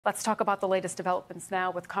Let's talk about the latest developments now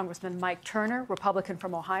with Congressman Mike Turner, Republican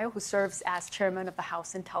from Ohio, who serves as chairman of the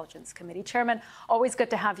House Intelligence Committee. Chairman, always good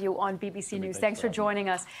to have you on BBC News. Thanks for joining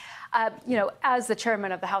us. As the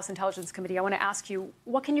chairman of the House Intelligence Committee, I want to ask you,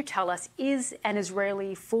 what can you tell us? Is an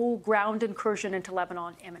Israeli full ground incursion into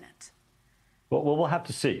Lebanon imminent? Well, we'll have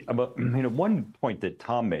to see. But one point that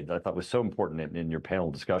Tom made that I thought was so important in your panel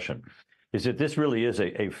discussion is that this really is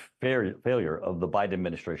a failure of the Biden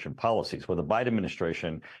administration policies, where the Biden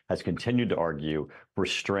administration has continued to argue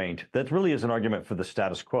restraint. That really is an argument for the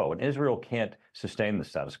status quo, and Israel can't sustain the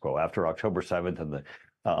status quo after October 7th and the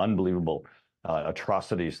unbelievable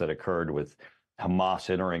atrocities that occurred with Hamas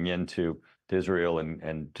entering into Israel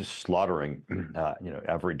and just slaughtering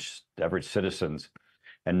average citizens.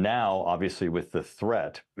 And now, obviously, with the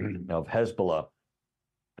threat of Hezbollah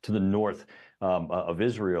to the north of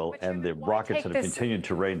Israel and the rockets that have continued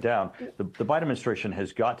to rain down, the Biden administration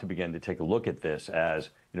has got to begin to take a look at this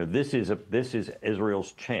as, this is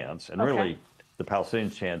Israel's chance, and really the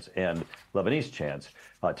Palestinians' chance and Lebanese chance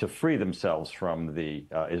to free themselves from the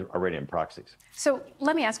Iranian proxies. So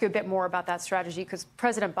let me ask you a bit more about that strategy, because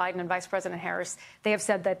President Biden and Vice President Harris, they have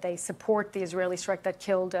said that they support the Israeli strike that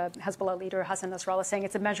killed Hezbollah leader Hassan Nasrallah, saying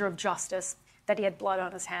it's a measure of justice that he had blood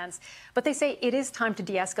on his hands. But they say it is time to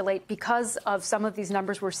de-escalate because of some of these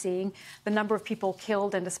numbers we're seeing, the number of people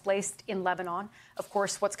killed and displaced in Lebanon, of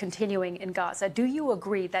course, what's continuing in Gaza. Do you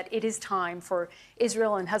agree that it is time for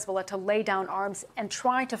Israel and Hezbollah to lay down arms and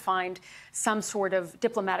try to find some sort of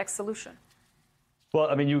diplomatic solution? Well,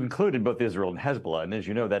 I mean, you included both Israel and Hezbollah, and as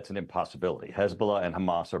you know, that's an impossibility. Hezbollah and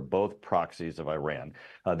Hamas are both proxies of Iran.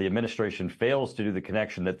 The administration fails to do the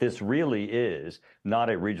connection that this really is not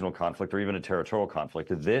a regional conflict or even a territorial conflict.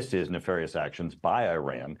 This is nefarious actions by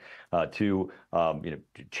Iran to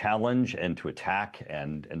challenge and to attack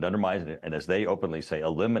and undermine, and as they openly say,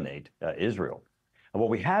 eliminate Israel. And what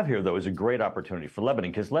we have here, though, is a great opportunity for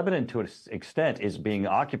Lebanon, because Lebanon, to an extent, is being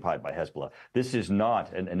occupied by Hezbollah. This is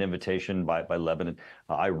not an invitation by Lebanon.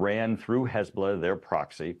 Iran, through Hezbollah, their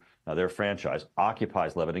proxy, their franchise,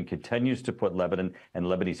 occupies Lebanon, continues to put Lebanon and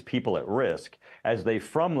Lebanese people at risk as they,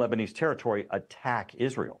 from Lebanese territory, attack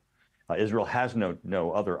Israel. Israel has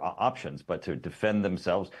no other options but to defend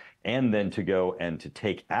themselves and then to go and to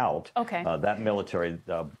take out that military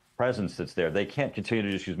presence that's there. They can't continue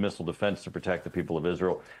to just use missile defense to protect the people of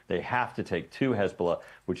Israel. They have to take to Hezbollah,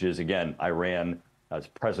 which is, again, Iran's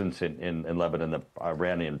presence in Lebanon, the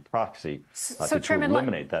Iranian proxy, to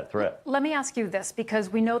eliminate that threat. Let me ask you this,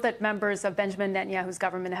 because we know that members of Benjamin Netanyahu's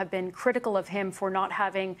government have been critical of him for not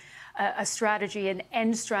having a strategy, an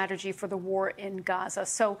end strategy for the war in Gaza.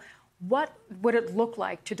 So what would it look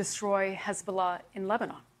like to destroy Hezbollah in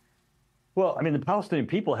Lebanon? Well, I mean, the Palestinian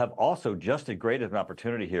people have also just as great an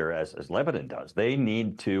opportunity here as Lebanon does. They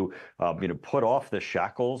need to, put off the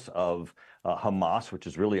shackles of Hamas, which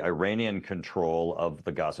is really Iranian control of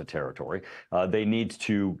the Gaza territory. They need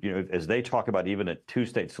to, as they talk about even a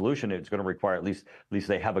two-state solution, it's going to require at least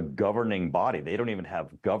they have a governing body. They don't even have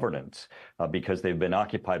governance because they've been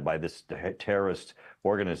occupied by this terrorist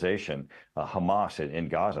organization, Hamas, in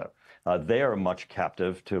Gaza. They are much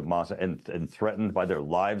captive to Hamas and threatened by their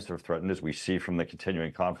lives. They're threatened, as we see from the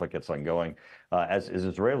continuing conflict that's ongoing, as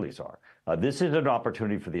Israelis are. This is an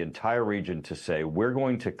opportunity for the entire region to say, we're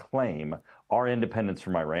going to claim our independence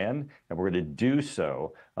from Iran, and we're going to do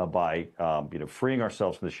so by freeing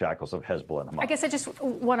ourselves from the shackles of Hezbollah and Hamas. I guess I just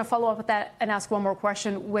want to follow up with that and ask one more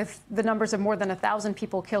question. With the numbers of more than 1,000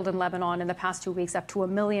 people killed in Lebanon in the past 2 weeks, up to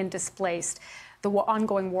 1 million displaced, the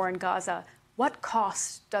ongoing war in Gaza, what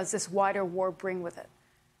cost does this wider war bring with it?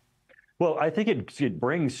 Well, I think it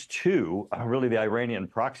brings to really the Iranian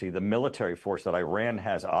proxy, the military force that Iran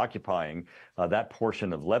has occupying that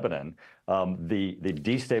portion of Lebanon, the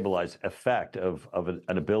destabilized effect of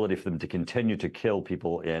an ability for them to continue to kill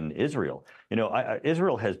people in Israel.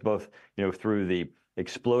 Israel has both, through the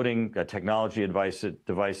exploding technology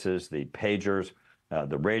devices, the pagers,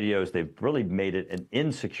 the radios, they've really made it an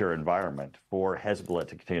insecure environment for Hezbollah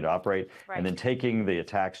to continue to operate. Right. And then taking the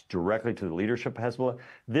attacks directly to the leadership of Hezbollah.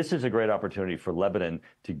 This is a great opportunity for Lebanon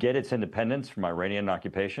to get its independence from Iranian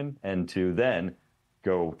occupation and to then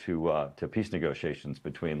go to peace negotiations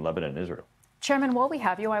between Lebanon and Israel. Chairman, while we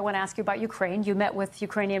have you, I want to ask you about Ukraine. You met with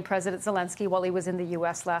Ukrainian President Zelensky while he was in the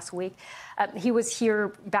U.S. last week. He was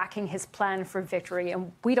here backing his plan for victory,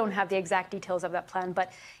 and we don't have the exact details of that plan,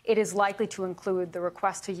 but it is likely to include the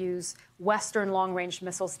request to use Western long-range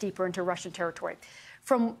missiles deeper into Russian territory.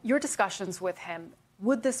 From your discussions with him,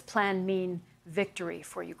 would this plan mean victory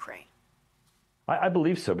for Ukraine? I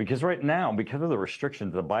believe so, because right now, because of the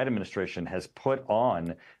restrictions the Biden administration has put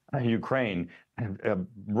on Ukraine,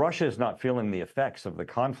 Russia is not feeling the effects of the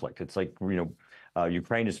conflict. It's like,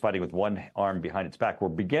 Ukraine is fighting with one arm behind its back. We're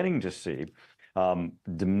beginning to see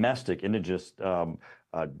domestic indigenous,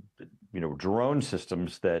 drone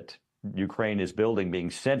systems that Ukraine is building being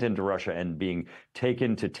sent into Russia and being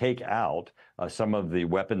taken to take out some of the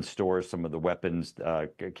weapons stores, some of the weapons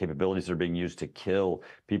capabilities that are being used to kill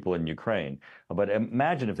people in Ukraine. But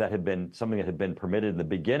imagine if that had been something that had been permitted in the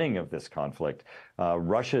beginning of this conflict.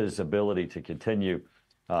 Russia's ability to continue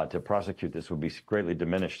to prosecute this would be greatly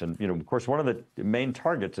diminished. And, of course, one of the main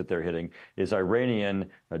targets that they're hitting is Iranian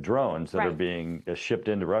drones that are being shipped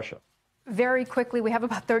into Russia. Very quickly, we have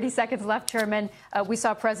about 30 seconds left, Chairman. We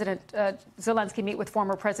saw President Zelensky meet with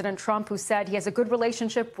former President Trump, who said he has a good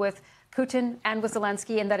relationship with Putin and with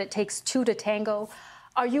Zelensky and that it takes two to tango.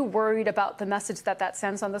 Are you worried about the message that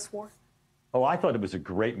sends on this war? Oh, I thought it was a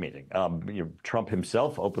great meeting. Trump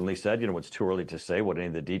himself openly said, it's too early to say what any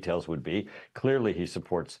of the details would be. Clearly, he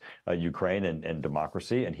supports Ukraine and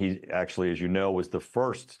democracy. And he actually, as you know, was the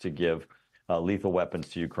first to give lethal weapons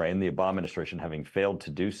to Ukraine, the Obama administration having failed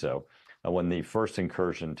to do so when the first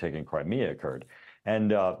incursion taking Crimea occurred.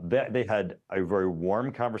 And they had a very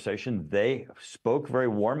warm conversation. They spoke very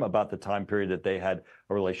warm about the time period that they had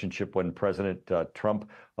a relationship when President Trump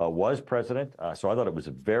was president. So I thought it was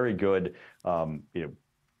a very good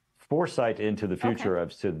foresight into the future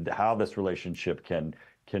as to how this relationship can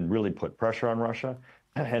really put pressure on Russia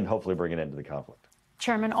and hopefully bring an end to the conflict.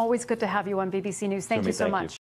 Chairman, always good to have you on BBC News. Thank you so much.